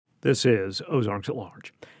This is Ozarks at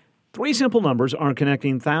Large. 3 simple numbers are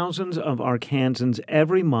connecting thousands of Arkansans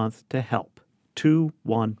every month to help.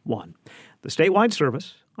 211. The statewide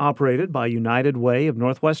service, operated by United Way of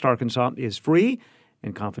Northwest Arkansas, is free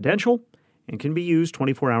and confidential and can be used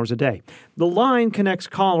 24 hours a day. The line connects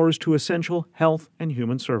callers to essential health and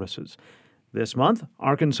human services. This month,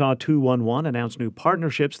 Arkansas 211 announced new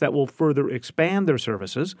partnerships that will further expand their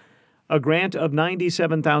services. A grant of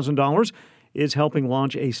 $97,000 is helping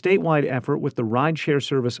launch a statewide effort with the rideshare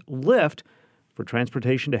service Lyft for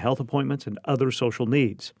transportation to health appointments and other social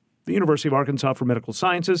needs. The University of Arkansas for Medical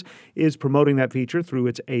Sciences is promoting that feature through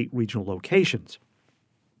its 8 regional locations.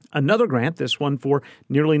 Another grant, this one for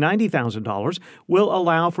nearly $90,000, will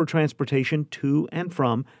allow for transportation to and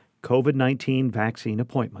from COVID-19 vaccine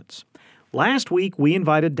appointments. Last week, we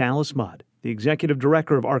invited Dallas Mudd, the executive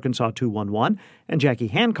director of Arkansas 211, and Jackie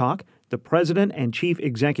Hancock, the president and chief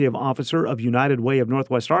executive officer of United Way of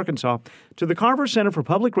Northwest Arkansas, to the Carver Center for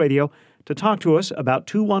Public Radio to talk to us about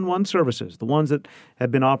 211 services, the ones that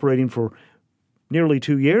have been operating for nearly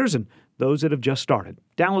 2 years and those that have just started.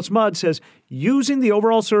 Dallas Mudd says using the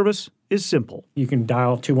overall service is simple. You can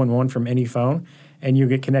dial 211 from any phone, and you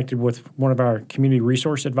get connected with one of our community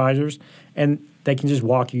resource advisors, and they can just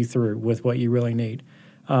walk you through with what you really need.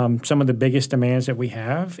 Some of the biggest demands that we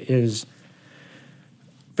have is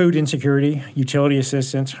food insecurity, utility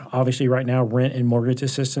assistance. Obviously, right now, rent and mortgage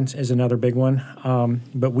assistance is another big one.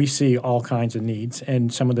 But we see all kinds of needs,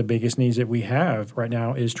 and some of the biggest needs that we have right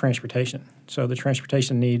now is transportation. So the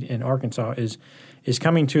transportation need in Arkansas is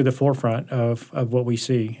coming to the forefront of what we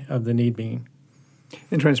see of the need being.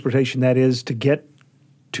 In transportation, that is to get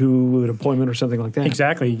to an appointment or something like that?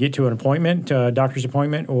 Exactly. You get to an appointment, a doctor's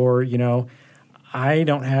appointment, or, I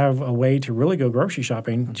don't have a way to really go grocery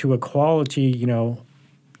shopping to a quality,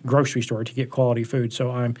 grocery store to get quality food.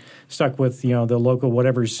 So I'm stuck with, the local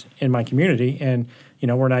whatever's in my community, and,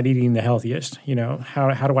 we're not eating the healthiest.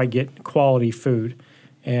 How do I get quality food?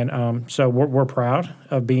 And so we're proud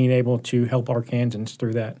of being able to help Arkansans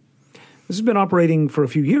through that. This has been operating for a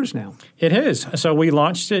few years now. It is. So we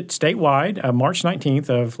launched it statewide March 19th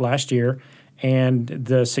of last year, and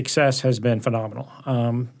the success has been phenomenal.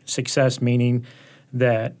 Success meaning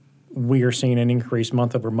that we are seeing an increase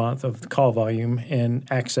month over month of the call volume and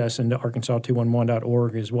access into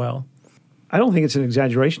arkansas211.org as well. I don't think it's an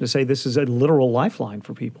exaggeration to say this is a literal lifeline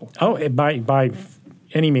for people. Oh, by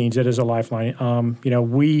any means, it is a lifeline.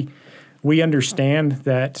 We understand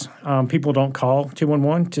that people don't call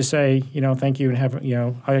 211 to say, thank you and have,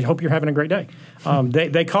 I hope you're having a great day.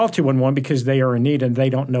 They call 211 because they are in need and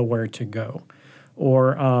they don't know where to go.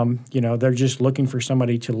 Or, they're just looking for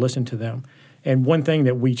somebody to listen to them. And one thing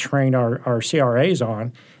that we train our CRAs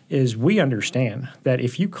on is we understand that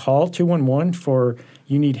if you call 211 for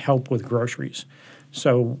you need help with groceries.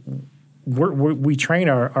 So we train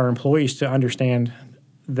our employees to understand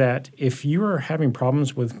that if you are having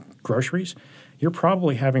problems with groceries, you're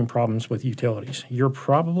probably having problems with utilities. You're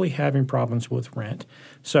probably having problems with rent.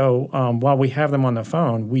 So while we have them on the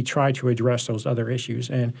phone, we try to address those other issues.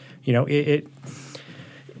 And,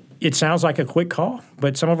 it sounds like a quick call,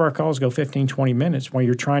 but some of our calls go 15, 20 minutes while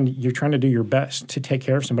you're trying to do your best to take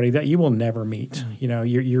care of somebody that you will never meet.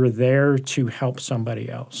 You're there to help somebody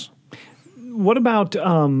else. What about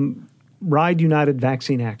Ride United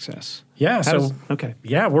Vaccine Access? Yeah.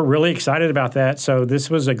 Yeah, we're really excited about that. So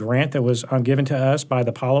this was a grant that was given to us by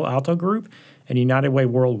the Palo Alto Group and United Way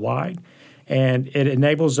Worldwide. And it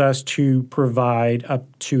enables us to provide up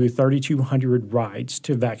to 3,200 rides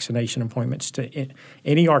to vaccination appointments to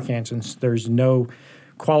any Arkansans. There's no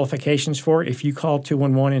qualifications for it. If you call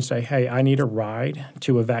 211 and say, hey, I need a ride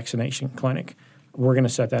to a vaccination clinic, we're going to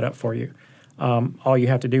set that up for you. All you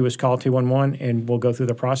have to do is call 211 and we'll go through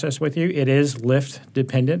the process with you. It is Lyft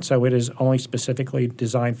dependent, so it is only specifically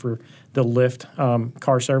designed for the Lyft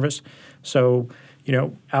car service. So,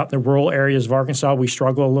 out in the rural areas of Arkansas, we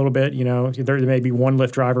struggle a little bit. There may be one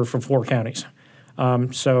Lyft driver for 4 counties.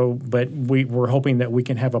 But we're hoping that we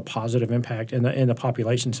can have a positive impact in the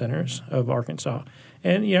population centers of Arkansas.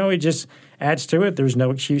 And, it just adds to it. There's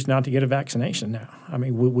no excuse not to get a vaccination now. I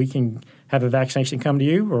mean, we can have a vaccination come to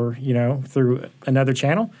you or, through another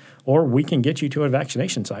channel, or we can get you to a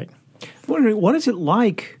vaccination site. I'm wondering, what is it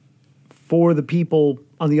like for the people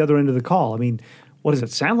on the other end of the call? I mean, what does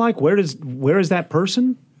it sound like? Where is that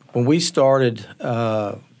person? When we started,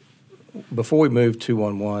 before we moved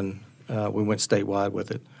 211, we went statewide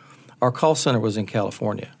with it. Our call center was in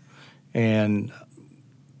California, and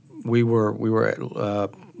we were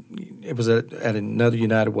at it was at another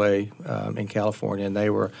United Way in California, and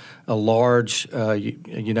they were a large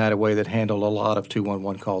United Way that handled a lot of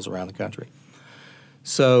 211 calls around the country.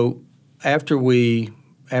 So after we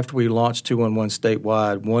launched 211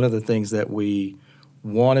 statewide, one of the things that we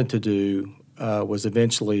wanted to do was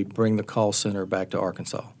eventually bring the call center back to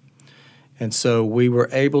Arkansas. And so we were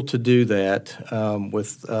able to do that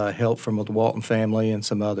with help from the Walton family and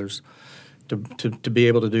some others to be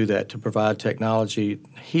able to do that, to provide technology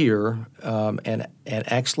here and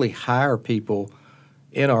actually hire people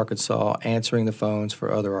in Arkansas answering the phones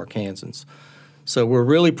for other Arkansans. So we're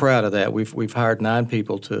really proud of that. We've hired 9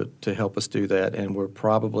 people to help us do that, and we're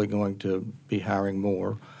probably going to be hiring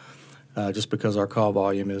more just because our call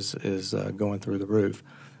volume is going through the roof.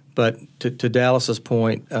 But to Dallas's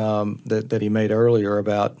point that he made earlier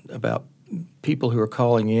about people who are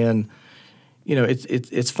calling in,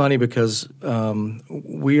 it's funny because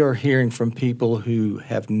we are hearing from people who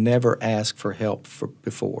have never asked for help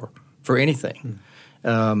before for anything.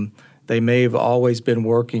 They may have always been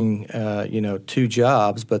working, 2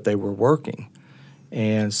 jobs, but they were working.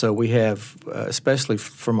 And so we have, especially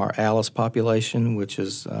from our Alice population, which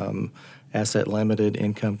is asset limited,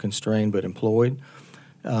 income constrained, but employed.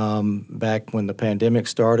 Back when the pandemic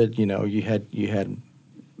started, you had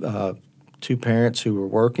 2 parents who were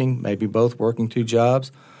working, maybe both working 2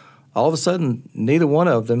 jobs. All of a sudden, neither one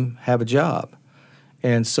of them have a job.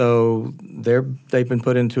 And so they've been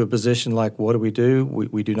put into a position like, what do?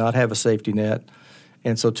 We do not have a safety net.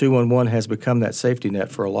 And so 211 has become that safety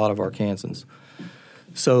net for a lot of Arkansans.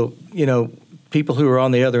 So, people who are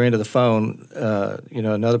on the other end of the phone,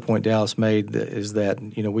 another point Dallas made is that,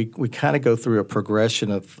 we kind of go through a progression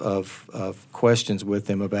of questions with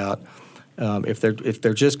them about if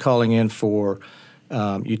they're just calling in for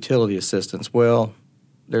utility assistance. Well,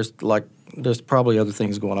 there's probably other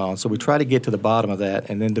things going on. So we try to get to the bottom of that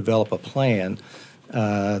and then develop a plan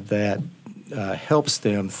that helps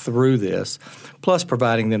them through this, plus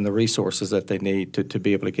providing them the resources that they need to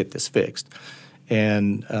be able to get this fixed.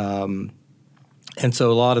 And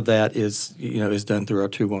so a lot of that is done through our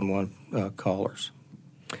 211 callers.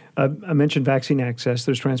 I mentioned vaccine access.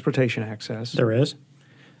 There's transportation access. There is.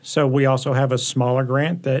 So we also have a smaller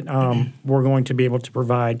grant that we're going to be able to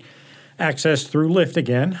provide access through Lyft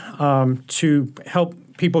again to help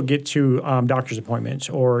people get to doctor's appointments,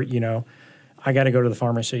 or I got to go to the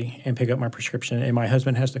pharmacy and pick up my prescription, and my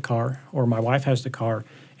husband has the car or my wife has the car,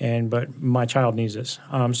 but my child needs this.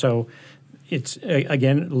 So it's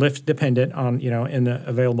again Lyft dependent on in the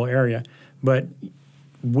available area, but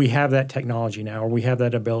we have that technology now, or we have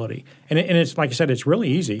that ability, and it's like I said, it's really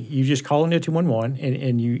easy. You just call into 211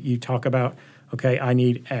 and you talk about, okay, I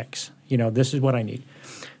need X. This is what I need.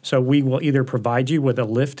 So we will either provide you with a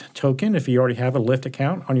Lyft token if you already have a Lyft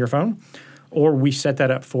account on your phone, or we set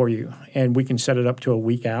that up for you, and we can set it up to a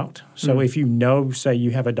week out. So if say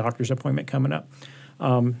you have a doctor's appointment coming up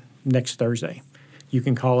next Thursday, you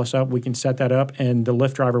can call us up. We can set that up, and the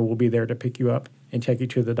Lyft driver will be there to pick you up and take you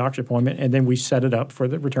to the doctor's appointment, and then we set it up for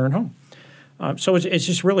the return home. So it's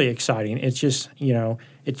just really exciting. It's just,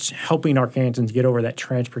 it's helping Arkansans get over that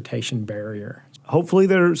transportation barrier. Hopefully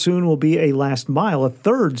there soon will be a last mile, a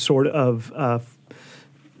third sort of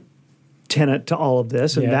tenet to all of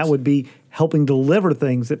this, and that would be helping deliver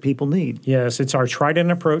things that people need. Yes, it's our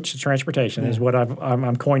trident approach to transportation is what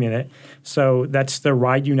I'm coining it. So that's the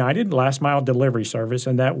Ride United last mile delivery service,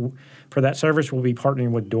 and for that service we'll be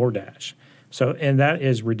partnering with DoorDash. So, and that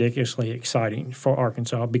is ridiculously exciting for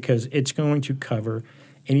Arkansas because it's going to cover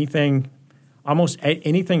almost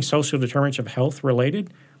anything social determinants of health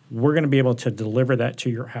related. We're going to be able to deliver that to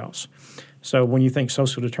your house. So when you think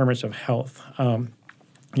social determinants of health,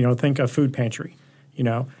 think of food pantry.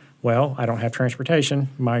 Well, I don't have transportation.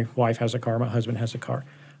 My wife has a car. My husband has a car.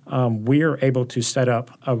 We are able to set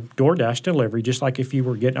up a DoorDash delivery, just like if you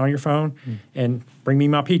were getting on your phone and bring me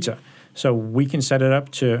my pizza. So we can set it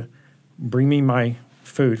up to bring me my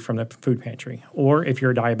food from the food pantry. Or if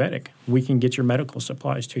you're a diabetic, we can get your medical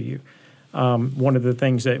supplies to you. One of the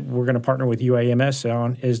things that we're going to partner with UAMS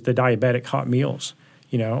on is the diabetic hot meals,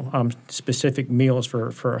 specific meals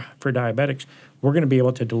for diabetics. We're going to be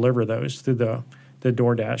able to deliver those through the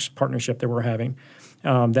DoorDash partnership that we're having.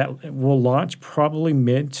 That will launch probably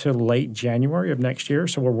mid to late January of next year,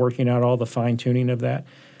 so we're working out all the fine-tuning of that.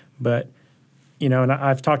 But, and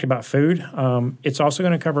I've talked about food. It's also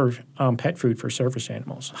going to cover pet food for service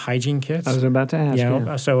animals, hygiene kits. I was about to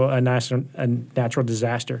ask. So a natural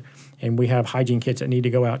disaster, and we have hygiene kits that need to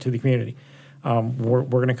go out to the community. We're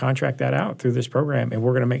going to contract that out through this program, and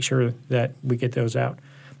we're going to make sure that we get those out.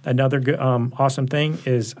 Another good, awesome thing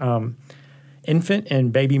is infant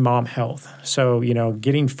and baby mom health. So,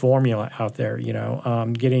 getting formula out there,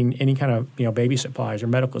 getting any kind of, baby supplies or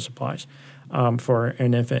medical supplies. for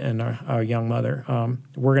an infant and a young mother.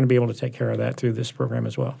 We're going to be able to take care of that through this program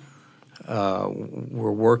as well.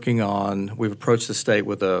 We've approached the state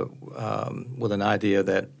with an idea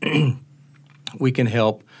that we can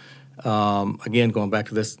help, again, going back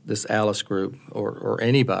to this Alice group or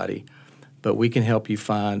anybody, but we can help you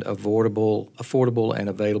find affordable and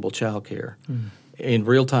available childcare in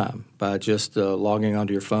real time by just logging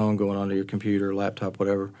onto your phone, going onto your computer, laptop,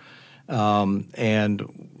 whatever.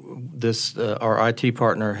 And this our IT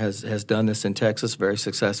partner has done this in Texas very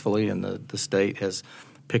successfully, and the state has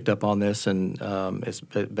picked up on this and is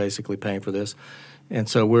basically paying for this. And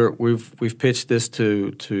so we've pitched this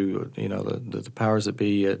to the powers that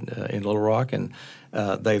be in Little Rock, and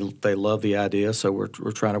they love the idea. So we're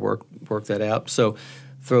trying to work that out. So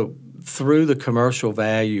through the commercial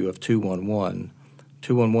value of 211,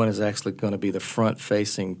 211 is actually going to be the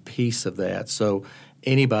front-facing piece of that. So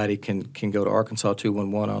anybody can go to Arkansas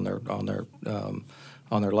 211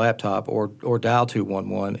 on their laptop or dial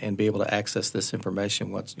 211 and be able to access this information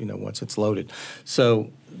once it's loaded.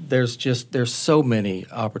 So there's so many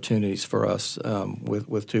opportunities for us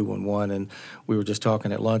with 211, and we were just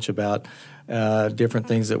talking at lunch about different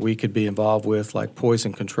things that we could be involved with, like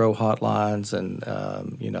poison control hotlines, and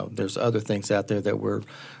there's other things out there that we're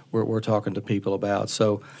talking to people about.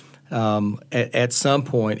 So at some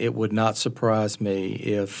point, it would not surprise me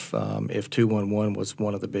if 211 was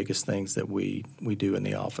one of the biggest things that we do in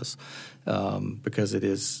the office, because it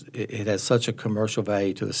has such a commercial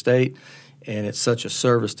value to the state, and it's such a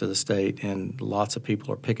service to the state, and lots of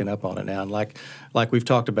people are picking up on it now. And like we've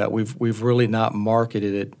talked about, we've really not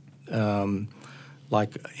marketed it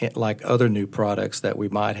like other new products that we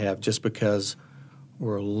might have, just because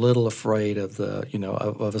we're a little afraid of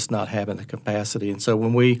of us not having the capacity. And so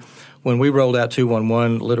when we rolled out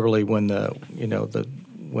 211, literally when the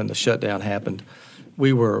shutdown happened,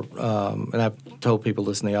 we were and I've told people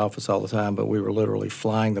this in the office all the time, but we were literally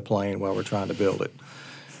flying the plane while we're trying to build it.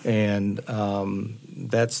 And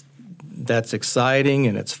that's exciting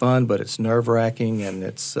and it's fun, but it's nerve-wracking, and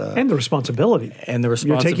it's and the responsibility.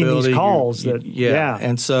 You're taking these calls.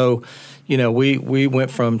 And so, we went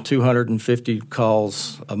from 250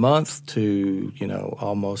 calls a month to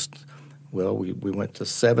almost. Well, we went to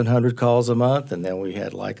 700 calls a month, and then we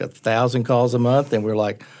had like 1,000 calls a month, and we're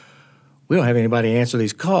like, we don't have anybody answer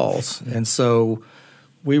these calls, and so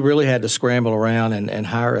we really had to scramble around and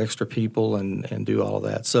hire extra people and do all of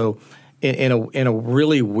that. So in a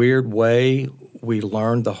really weird way, we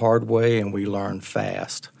learned the hard way and we learned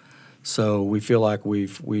fast. So we feel like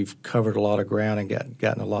we've covered a lot of ground and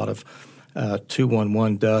gotten a lot of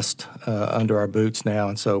 211 dust under our boots now,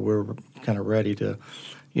 and so we're kind of ready to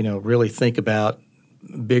really think about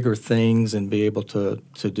bigger things and be able to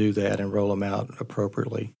do that and roll them out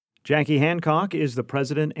appropriately. Jackie Hancock is the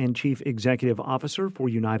President and Chief Executive Officer for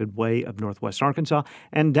United Way of Northwest Arkansas,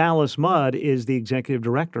 and Dallas Mudd is the Executive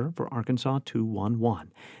Director for Arkansas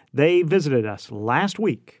 211. They visited us last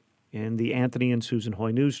week in the Anthony and Susan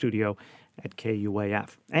Hoy News Studio at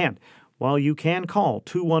KUAF. And while you can call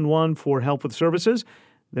 211 for help with services,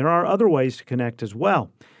 there are other ways to connect as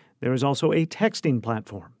well. There is also a texting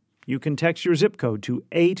platform. You can text your zip code to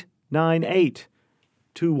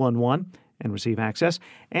 898-211 and receive access.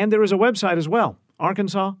 And there is a website as well,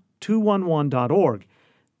 arkansas211.org.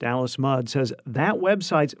 Dallas Mudd says that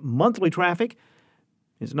website's monthly traffic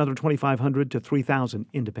is another 2,500 to 3,000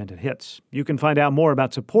 independent hits. You can find out more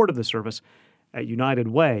about support of the service at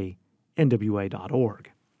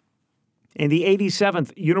unitedwaynwa.org. And the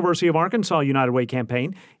 87th University of Arkansas United Way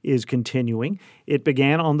campaign is continuing. It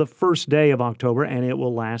began on the first day of October, and it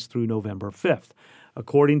will last through November 5th.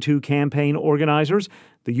 According to campaign organizers,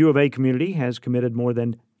 the U of A community has committed more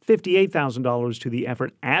than $58,000 to the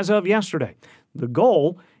effort as of yesterday. The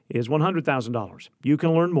goal is $100,000. You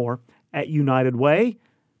can learn more at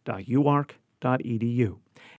unitedway.uark.edu.